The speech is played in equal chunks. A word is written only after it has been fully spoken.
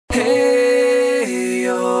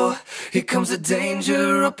here comes the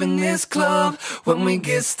danger up in this club. When we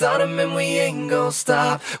get started, man, we ain't gon'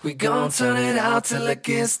 stop. We gon' turn it out till it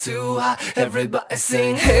gets too hot. Everybody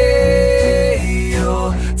sing, hey,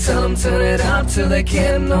 yo. Tell them turn it up till they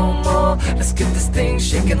can't no more. Let's get this thing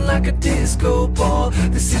shaking like a disco ball.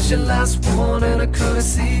 This is your last one and a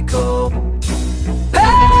courtesy call.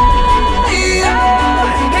 Hey, yo.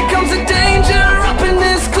 Here comes the danger up in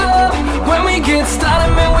this club. When we get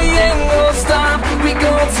started, man, we ain't gon' stop. We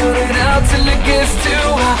gon' turn it out till it gets too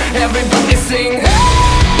hot. Everybody sing,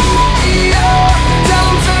 hey, yo. Tell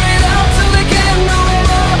them turn it out till they can't no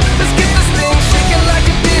more. Let's get this thing shaking like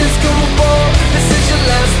a disco ball. This is your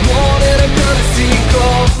last one and a courtesy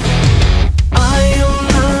call. I am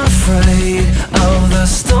not afraid of the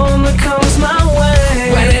storm that comes my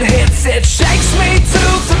way. When it hits, it shakes me to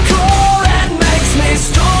the core and makes me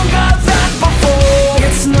stronger than before.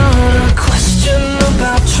 It's not a question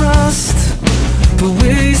about trust, but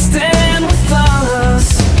we stand with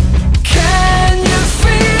us. Can you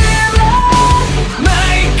feel it?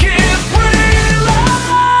 Make it real.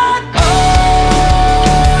 Oh,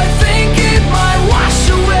 I think it might wash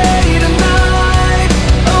away tonight.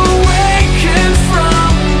 Awaken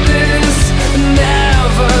from this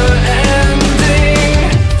never-ending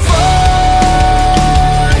void.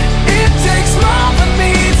 It takes more than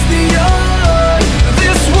meets the eye.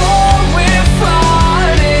 This war we're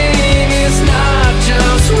fighting is not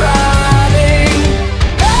just riding.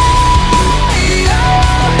 Hey, yo,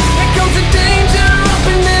 here comes the danger up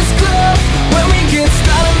in this club. When we get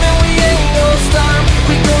started, man, we ain't gon' stop.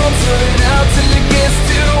 We gon' turn it out till it gets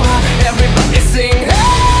too hot. Everybody sing,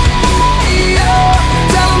 hey, yo.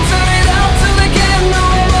 Tell them turn it out till they can't no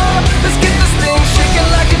more. Let's get this thing shaking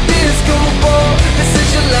like a disco ball. This is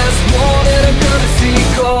your last one and a courtesy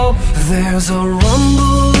call. There's a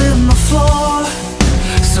rumble in the floor,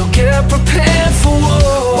 so get prepared for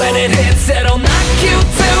war. When it hits, it'll knock you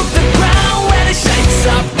to the ground. When it shakes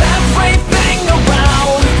up everything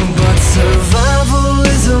around. But survival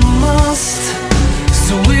is a must,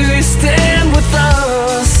 so we stand with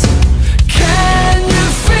us. Can you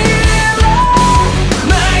feel it?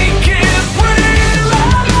 Make it real.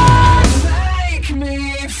 Make me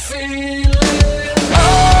feel it. Oh,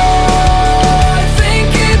 I think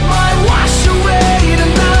it might wash away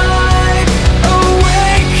tonight.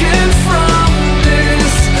 Awaken from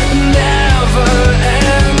this never-ending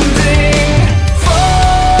void.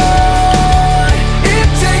 It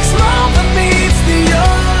takes more than meets the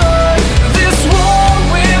eye. This war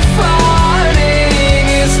we're fighting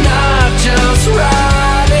is not just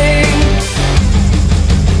riding.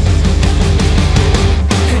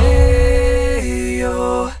 Hey,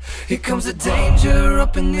 yo, here comes the danger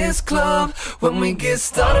up in this club. When we get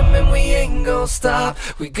started, man, we ain't gon' stop.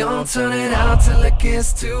 We gon' turn it out till it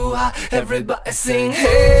gets too hot. Everybody sing,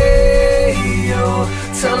 hey, yo.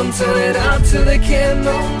 Tell them turn it out till they can't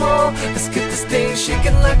no more. Let's get this thing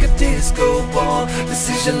shaking like a disco ball. This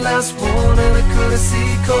is your last one and a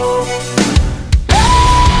courtesy call.